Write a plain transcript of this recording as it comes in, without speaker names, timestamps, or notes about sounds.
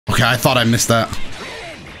Okay, I thought I missed that.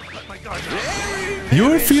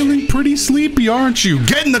 You're feeling pretty sleepy, aren't you?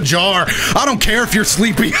 Get in the jar. I don't care if you're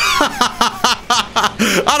sleepy.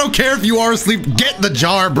 I don't care if you are asleep. Get in the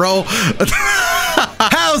jar, bro.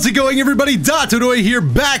 How's it going, everybody? Dotodoya here,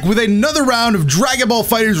 back with another round of Dragon Ball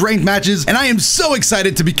FighterZ ranked matches, and I am so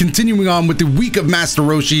excited to be continuing on with the week of Master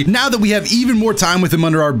Roshi now that we have even more time with him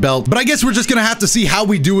under our belt. But I guess we're just gonna have to see how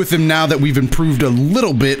we do with him now that we've improved a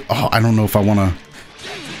little bit. Oh, I don't know if I wanna.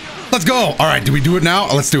 Let's go. All right, do we do it now?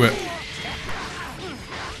 Let's do it.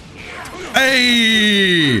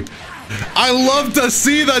 Hey, I love to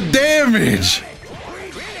see the damage.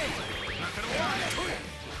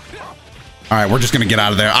 All right, we're just gonna get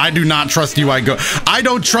out of there. I do not trust UI Goku. I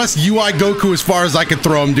don't trust UI Goku as far as I could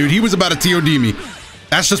throw him, dude. He was about to TOD me.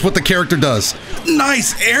 That's just what the character does.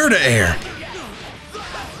 Nice air to air.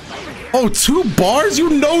 Oh, 2 bars?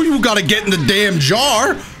 You know you gotta get in the damn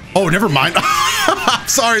jar. Oh, never mind.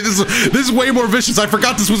 Sorry, this is way more vicious. I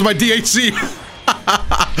forgot this was my DHC.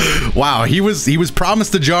 Wow, he was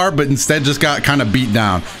promised a jar, but instead just got kind of beat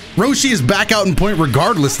down. Roshi is back out in point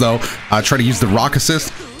regardless, though. Try to use the rock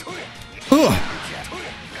assist. Ugh.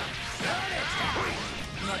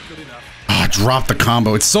 Oh, drop the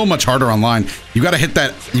combo. It's so much harder online. You gotta hit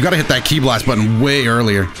that. You gotta hit that key blast button way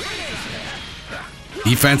earlier.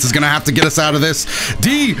 Defense is gonna have to get us out of this.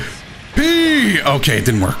 DP. Okay, it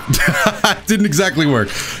didn't work. Didn't exactly work.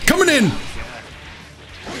 Coming in.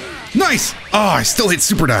 Nice! Oh, I still hit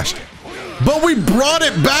super dash. But we brought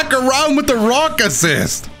it back around with the rock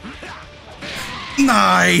assist.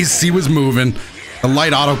 Nice! He was moving. The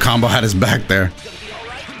light auto combo had his back there.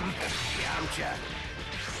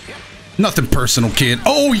 Nothing personal, kid.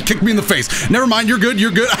 Oh, he kicked me in the face. Never mind, you're good,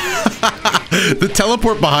 you're good. The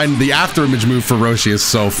teleport behind the after image move for Roshi is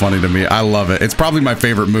so funny to me. I love it. It's probably my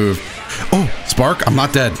favorite move. Oh, Spark, I'm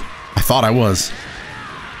not dead. I thought I was.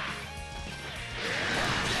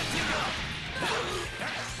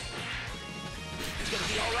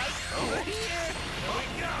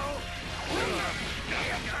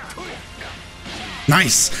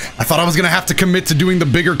 Nice. I thought I was gonna have to commit to doing the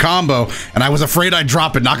bigger combo, and I was afraid I'd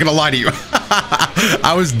drop it, not gonna lie to you.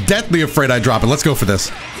 I was deathly afraid I'd drop it. Let's go for this.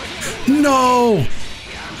 No!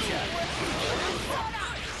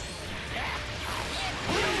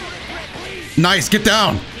 Nice, get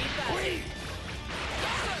down!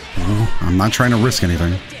 Oh, I'm not trying to risk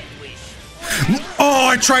anything. Oh,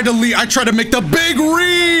 I tried to make the big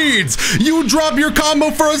reads! You drop your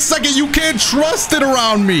combo for a second, you can't trust it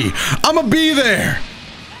around me! I'ma be there!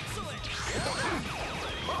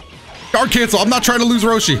 Guard cancel, I'm not trying to lose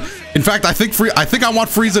Roshi. In fact, I think I want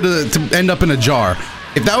Frieza to end up in a jar.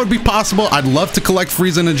 If that would be possible, I'd love to collect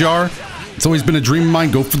Frieza in a jar. It's always been a dream of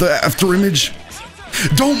mine, go for the after image.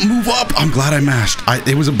 Don't move up! I'm glad I mashed.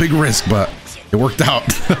 It was a big risk, but it worked out.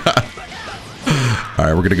 All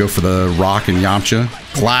right, we're gonna go for the rock and Yamcha.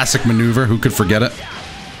 Classic maneuver, who could forget it?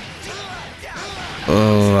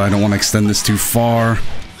 Oh, I don't want to extend this too far.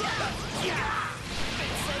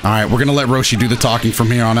 All right, we're gonna let Roshi do the talking from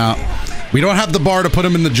here on out. We don't have the bar to put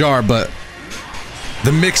him in the jar, but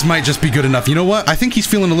the mix might just be good enough. You know what? I think he's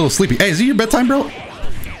feeling a little sleepy. Hey, is it your bedtime, bro?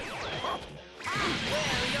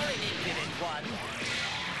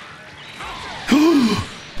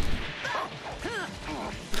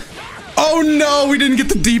 Oh no, we didn't get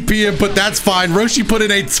the DP input. That's fine. Roshi put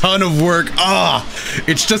in a ton of work. Ah,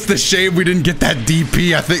 it's just a shame we didn't get that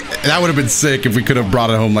DP. I think that would have been sick if we could have brought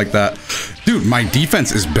it home like that. Dude, my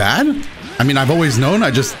defense is bad. I mean, I've always known.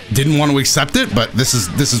 I just didn't want to accept it, but this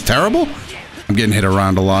is terrible. I'm getting hit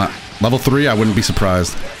around a lot. Level 3, I wouldn't be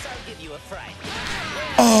surprised.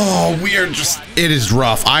 Oh, we are just, it is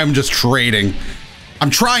rough. I'm just trading. I'm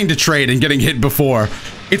trying to trade and getting hit before.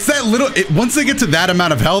 It's that little, once they get to that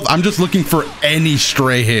amount of health, I'm just looking for any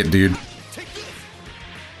stray hit, dude.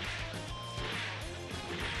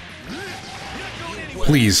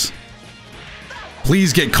 Please.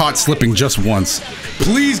 Please get caught slipping just once.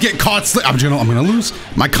 Please get caught I'm gonna lose.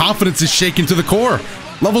 My confidence is shaken to the core.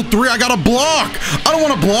 Level 3, I gotta block. I don't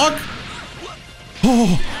want to block.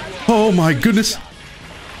 Oh my goodness.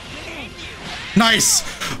 Nice.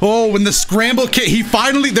 Oh, when the scramble kit, he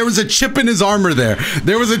finally, there was a chip in his armor there.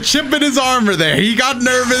 There was a chip in his armor there. He got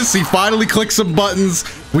nervous. He finally clicked some buttons.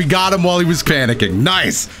 We got him while he was panicking.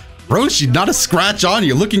 Nice. Roshi, not a scratch on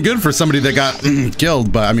you. Looking good for somebody that got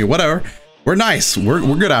killed, but I mean, whatever. We're nice. We're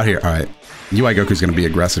good out here. All right. UI Goku's going to be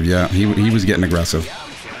aggressive. Yeah, he was getting aggressive.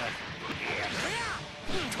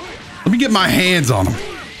 Let me get my hands on him.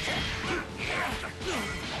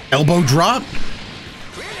 Elbow drop.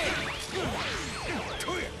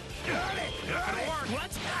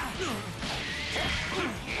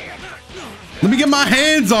 Let me get my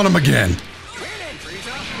hands on him again.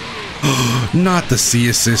 Not the C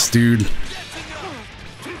assist, dude.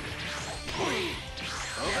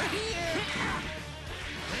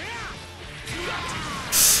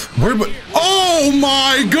 Where? Oh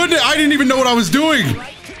my goodness! I didn't even know what I was doing.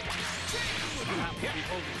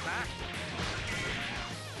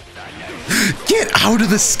 Get out of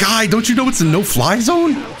the sky! Don't you know it's a no-fly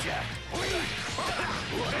zone?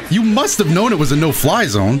 You must have known it was a no-fly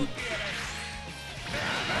zone.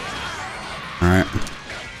 All right.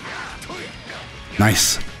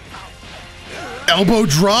 Nice. Elbow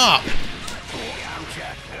drop.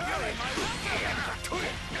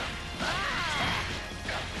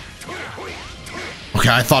 Okay,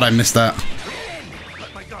 I thought I missed that.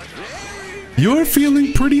 You're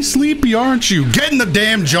feeling pretty sleepy, aren't you? Get in the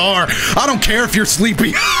damn jar. I don't care if you're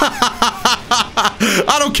sleepy.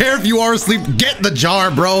 I don't care if you are asleep. Get in the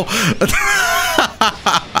jar, bro.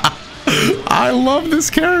 I love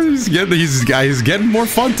this character. He's getting more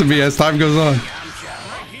fun to me as time goes on.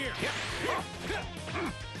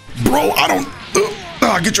 Bro, I don't...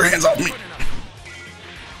 get your hands off me.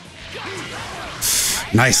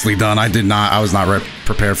 Nicely done. I was not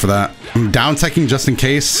prepared for that. I'm down teching just in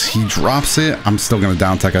case he drops it. I'm still gonna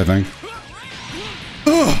down tech, I think.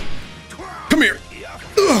 Ugh. Come here. Ugh.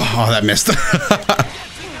 Oh, that missed.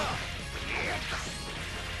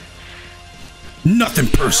 Nothing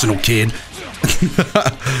personal, kid.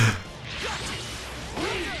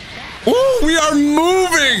 Oh, we are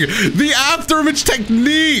moving. The after image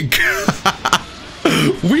technique.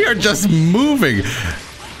 We are just moving.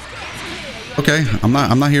 Okay, I'm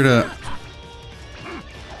not here to...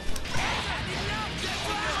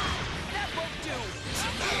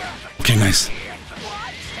 Okay, nice.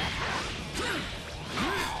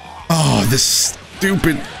 Oh, this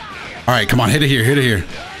stupid... All right, come on, hit it here, hit it here.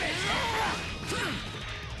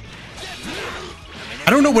 I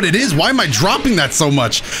don't know what it is. Why am I dropping that so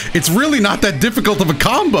much? It's really not that difficult of a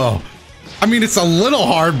combo. I mean, it's a little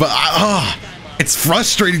hard, but it's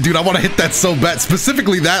frustrating, dude. I want to hit that so bad,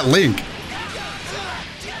 specifically that link.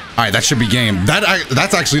 All right, that should be game.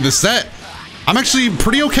 That's actually the set. I'm actually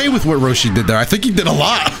pretty okay with what Roshi did there. I think he did a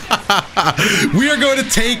lot. We are going to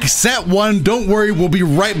take set 1. Don't worry, we'll be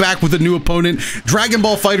right back with a new opponent.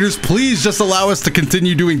 Dragonball FighterZ, please just allow us to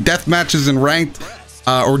continue doing death matches in ranked,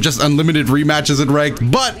 or just unlimited rematches in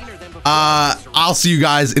ranked. But I'll see you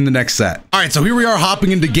guys in the next set. All right, so here we are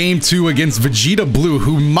hopping into game 2 against Vegeta Blue,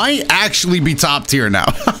 who might actually be top tier now.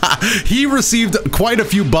 He received quite a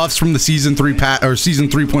few buffs from the season 3 patch or season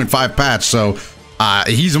 3.5 patch, so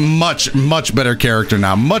he's a much better character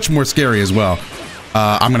now, much more scary as well.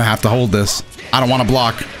 I'm gonna have to hold this. I don't want to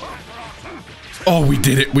block. Oh, we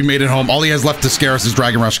did it. We made it home. All he has left to scare us is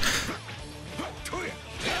Dragon Rush.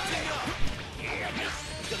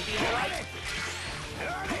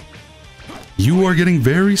 You are getting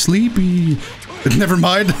very sleepy. Never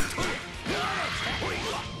mind.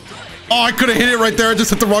 Oh, I could have hit it right there. I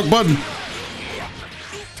just hit the wrong button.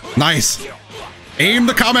 Nice. Aim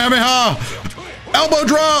the Kamehameha. Elbow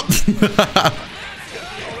drop.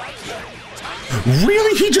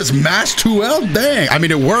 Really? He just mashed 2L? Dang. I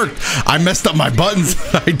mean, it worked. I messed up my buttons.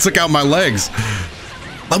 I took out my legs.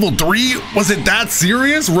 Level 3? Was it that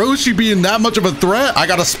serious? Roshi being that much of a threat? I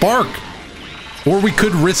got a spark. Or we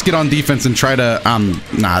could risk it on defense and try to,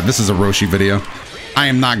 nah, this is a Roshi video. I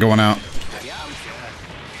am not going out.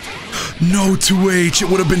 No 2H, it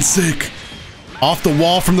would have been sick. Off the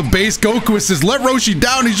wall from the base, Goku says, let Roshi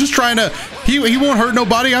down. He's just trying to, he won't hurt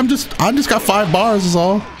nobody. I just got 5 bars is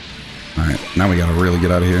all. All right, now we gotta really get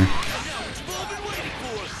out of here.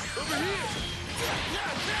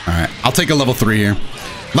 All right, I'll take a level 3 here.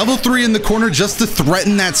 Level 3 in the corner just to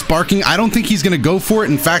threaten that sparking. I don't think he's going to go for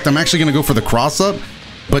it. In fact, I'm actually going to go for the cross-up.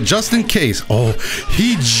 But just in case. Oh,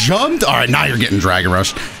 he jumped. All right, now you're getting Dragon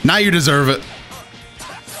Rush. Now you deserve it.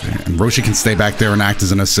 And Roshi can stay back there and act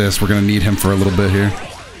as an assist. We're going to need him for a little bit here.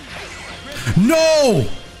 No!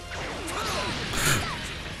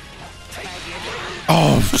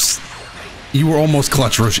 Oh, you were almost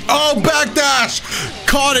clutch, Roshi. Oh, backdash!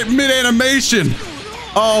 Caught it mid-animation.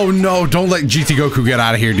 Oh no, don't let GT Goku get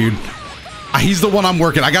out of here, dude. He's the one I'm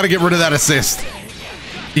working. I gotta get rid of that assist.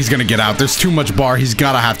 He's gonna get out. There's too much bar. He's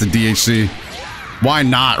gotta have to DHC. Why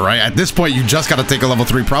not, right? At this point, you just gotta take a level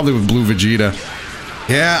 3, probably with Blue Vegeta.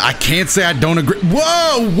 Yeah, I can't say I don't agree.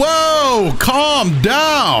 Whoa, whoa, calm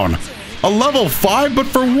down. A level 5, but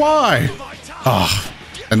for why? Oh,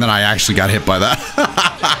 and then I actually got hit by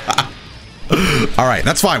that. All right,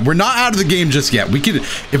 that's fine. We're not out of the game just yet. We could,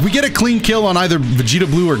 if we get a clean kill on either Vegeta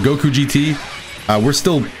Blue or Goku GT, we're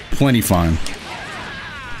still plenty fine.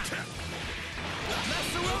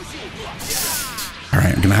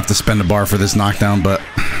 gonna have to spend a bar for this knockdown, but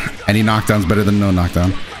any knockdown's better than no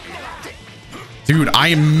knockdown. Dude, I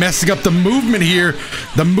am messing up the movement here.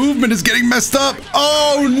 The movement is getting messed up.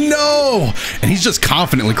 Oh no! And he's just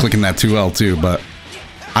confidently clicking that 2L too, but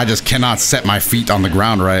I just cannot set my feet on the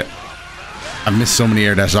ground right. I've missed so many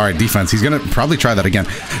air dashes. All right, defense. He's gonna probably try that again.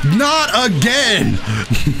 Not again!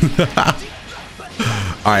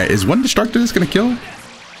 All right, is one destructive gonna kill?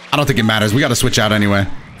 I don't think it matters. We gotta switch out anyway.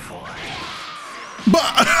 But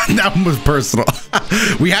that was personal.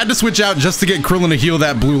 We had to switch out just to get Krillin to heal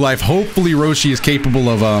that blue life. Hopefully Roshi is capable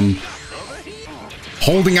of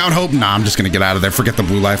holding out hope. Nah, I'm just gonna get out of there. Forget the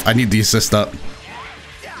blue life. I need the assist up.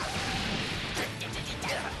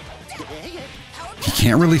 He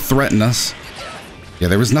can't really threaten us. Yeah,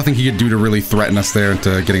 there was nothing he could do to really threaten us there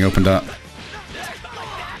into getting opened up.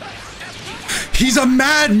 He's a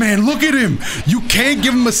madman. Look at him. You can't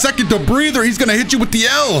give him a second to breathe or he's going to hit you with the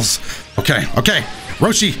L's. Okay, okay.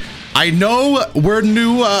 Roshi, I know we're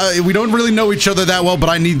new. We don't really know each other that well, but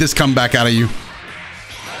I need this comeback out of you.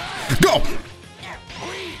 Go.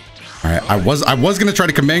 All right, I was going to try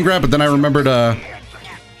to command grab, but then I remembered that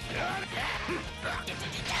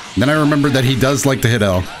he does like to hit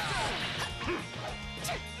L.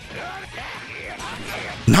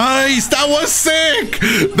 Nice! That was sick!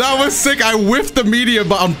 That was sick. I whiffed the media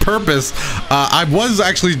on purpose. I was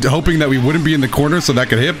actually hoping that we wouldn't be in the corner so that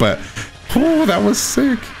could hit, but oh, that was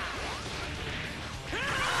sick.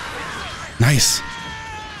 Nice.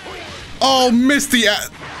 Oh, missed the...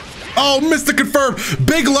 Oh, missed the confirm.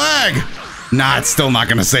 Big lag. Nah, it's still not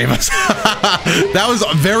going to save us. That was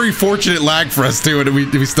a very fortunate lag for us, too, and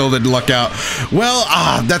we still didn't luck out. Well,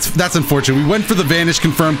 that's unfortunate. We went for the Vanish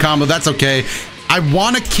confirm combo. That's okay. I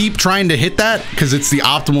want to keep trying to hit that because it's the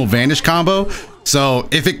optimal Vanish combo. So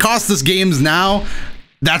if it costs us games now,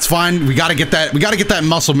 that's fine. We got to get that. We got to get that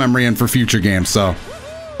muscle memory in for future games. So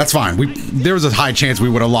that's fine. There was a high chance we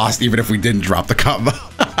would have lost even if we didn't drop the combo.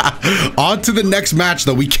 On to the next match,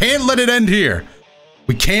 though. We can't let it end here.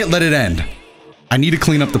 We can't let it end. I need to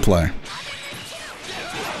clean up the play.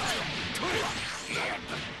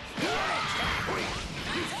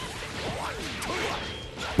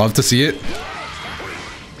 Love to see it.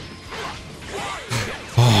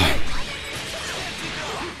 Oh.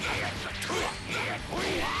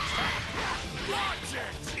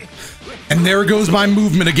 And there goes my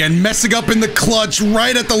movement again, messing up in the clutch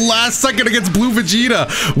right at the last second against Blue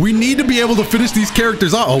Vegeta. We need to be able to finish these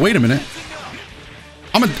characters off. Oh, wait a minute.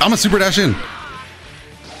 I'm a super dash in.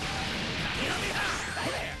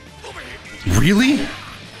 Really?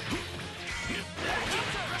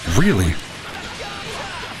 Really?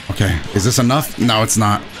 Okay, is this enough? No, it's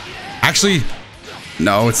not. Actually,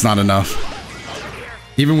 no, it's not enough.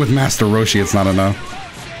 Even with Master Roshi, it's not enough.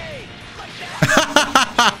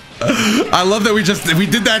 I love that we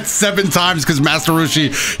did that 7 times because Master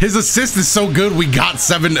Roshi, his assist is so good, we got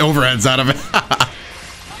 7 overheads out of it.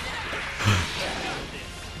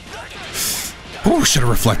 Oh, should have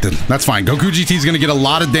reflected. That's fine. Goku GT is going to get a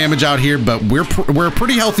lot of damage out here, but we're a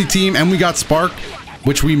pretty healthy team, and we got Spark,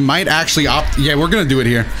 which we might actually opt. Yeah, we're going to do it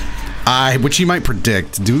here. Which he might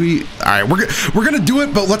predict. Do we? All right, we're going to do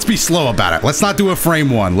it, but let's be slow about it. Let's not do a frame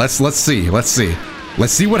 1. Let's see. Let's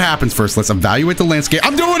see what happens first. Let's evaluate the landscape.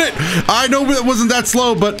 I'm doing it. I know it wasn't that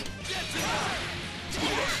slow, but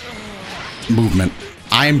movement.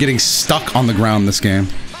 I am getting stuck on the ground this game.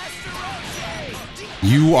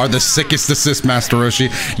 You are the sickest assist, Master Roshi.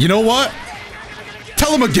 You know what?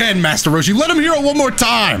 Tell him again, Master Roshi. Let him hear it one more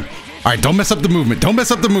time. All right, don't mess up the movement. Don't mess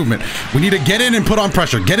up the movement. We need to get in and put on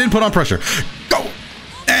pressure. Get in, put on pressure. Go.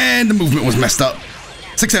 And the movement was messed up.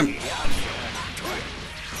 6M.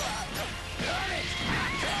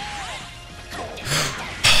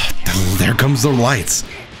 There comes the lights.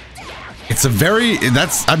 It's a very,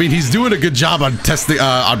 I mean, he's doing a good job on testing,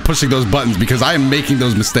 on pushing those buttons because I am making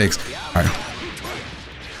those mistakes. All right.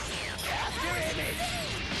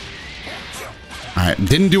 All right,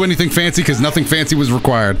 didn't do anything fancy because nothing fancy was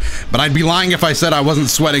required. But I'd be lying if I said I wasn't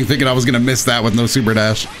sweating thinking I was going to miss that with no super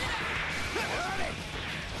dash.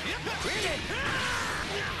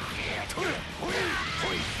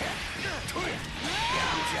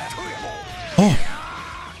 Oh.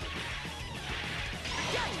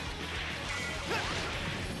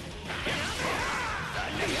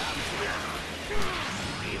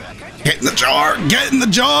 Get in the jar! Get in the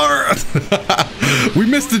jar! We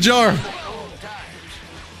missed the jar.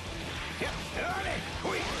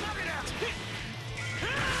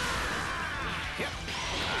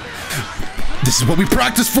 This is what we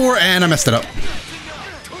practiced for, and I messed it up.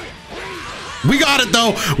 We got it,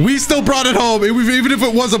 though. We still brought it home, even if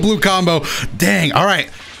it was a blue combo. Dang. All right.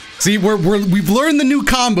 See, we've learned the new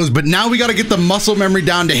combos, but now we got to get the muscle memory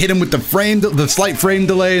down to hit him with the slight frame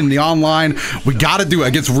delay and the online. We got to do it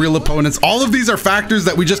against real opponents. All of these are factors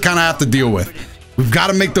that we just kind of have to deal with. We've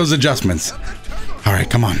got to make those adjustments. All right,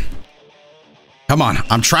 come on. Come on.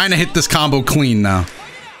 I'm trying to hit this combo clean now.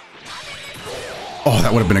 Oh,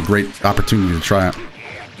 that would have been a great opportunity to try it.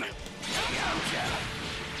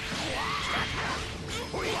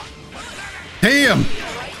 Damn.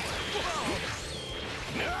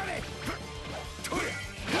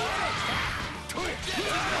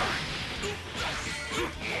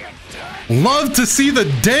 Love to see the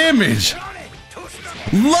damage.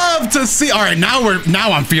 Love to see. All right,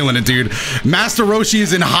 now I'm feeling it, dude. Master Roshi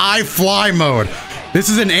is in high fly mode. This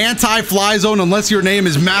is an anti-fly zone unless your name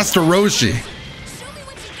is Master Roshi.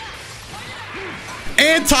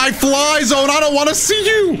 Anti-fly zone. I don't want to see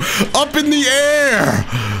you up in the air.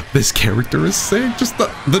 This character is sick. Just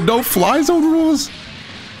the no fly zone rules.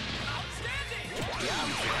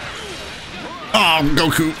 Oh,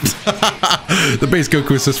 Goku. The base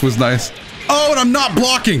Goku assist was nice. Oh, and I'm not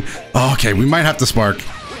blocking. Oh, okay, we might have to spark.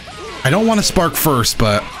 I don't want to spark first,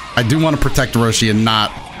 but I do want to protect Roshi and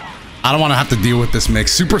not... I don't want to have to deal with this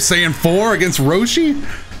mix. Super Saiyan 4 against Roshi?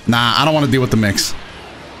 Nah, I don't want to deal with the mix.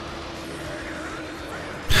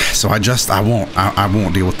 So I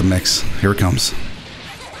won't deal with the mix. Here it comes.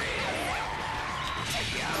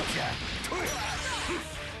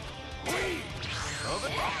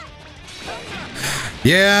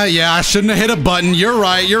 Yeah, I shouldn't have hit a button. You're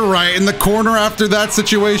right. In the corner after that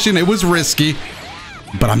situation, it was risky.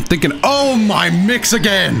 But I'm thinking, oh, my mix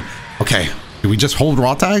again. Okay, do we just hold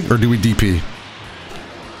raw tag or do we DP?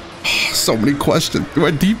 Oh, so many questions. Do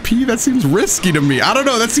I DP? That seems risky to me. I don't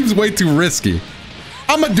know. That seems way too risky.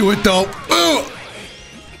 I'm gonna do it though. Ugh.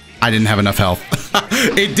 I didn't have enough health.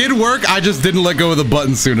 It did work. I just didn't let go of the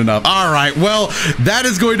button soon enough. All right, well, that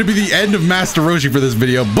is going to be the end of Master Roshi for this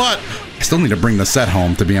video, but I still need to bring the set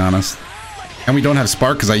home, to be honest. And we don't have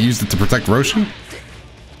Spark because I used it to protect Roshi.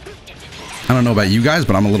 I don't know about you guys,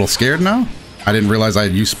 but I'm a little scared now. I didn't realize I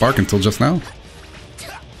had used Spark until just now.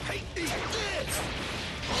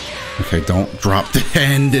 Okay, don't drop the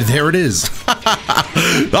end. There it is.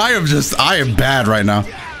 I am bad right now.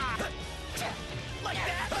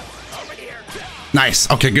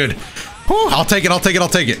 Nice. Okay, good. Whew, I'll take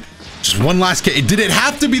it. Just one last kick. Did it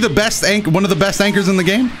have to be the best one of the best anchors in the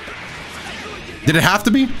game? Did it have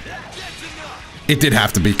to be? It did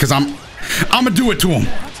have to be, because I'm gonna do it to him.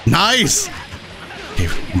 Nice. Okay,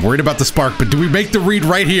 I'm worried about the spark, but do we make the read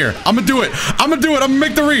right here? I'm gonna do it. I'm gonna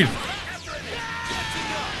make the read.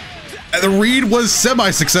 The read was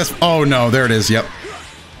semi-successful. Oh no, there it is. Yep.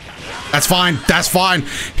 That's fine. That's fine.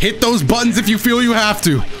 Hit those buttons if you feel you have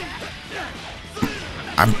to.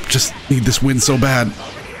 I just need this win so bad.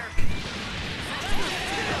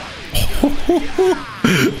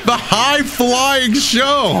 The high flying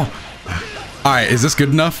show. All right, is this good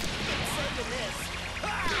enough?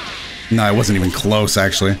 No, it wasn't even close,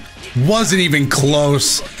 actually. Wasn't even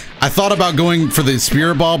close. I thought about going for the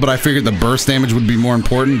spirit ball, but I figured the burst damage would be more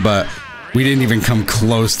important, but we didn't even come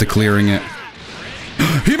close to clearing it.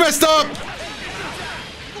 He messed up.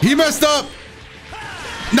 He messed up.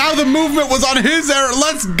 Now the movement was on his error.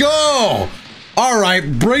 Let's go. All right,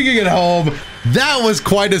 bringing it home. That was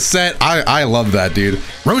quite a set. I love that, dude.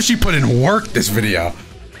 Roshi put in work this video.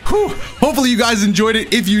 Whew. Hopefully you guys enjoyed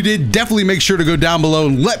it. If you did, definitely make sure to go down below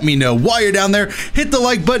and let me know. While you're down there, hit the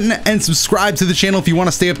like button and subscribe to the channel if you want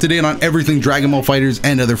to stay up to date on everything Dragon Ball FighterZ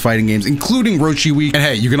and other fighting games, including Roshi Week. And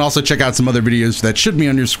hey, you can also check out some other videos that should be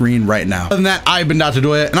on your screen right now. Other than that, I've been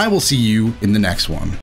Dotodoya, and I will see you in the next one.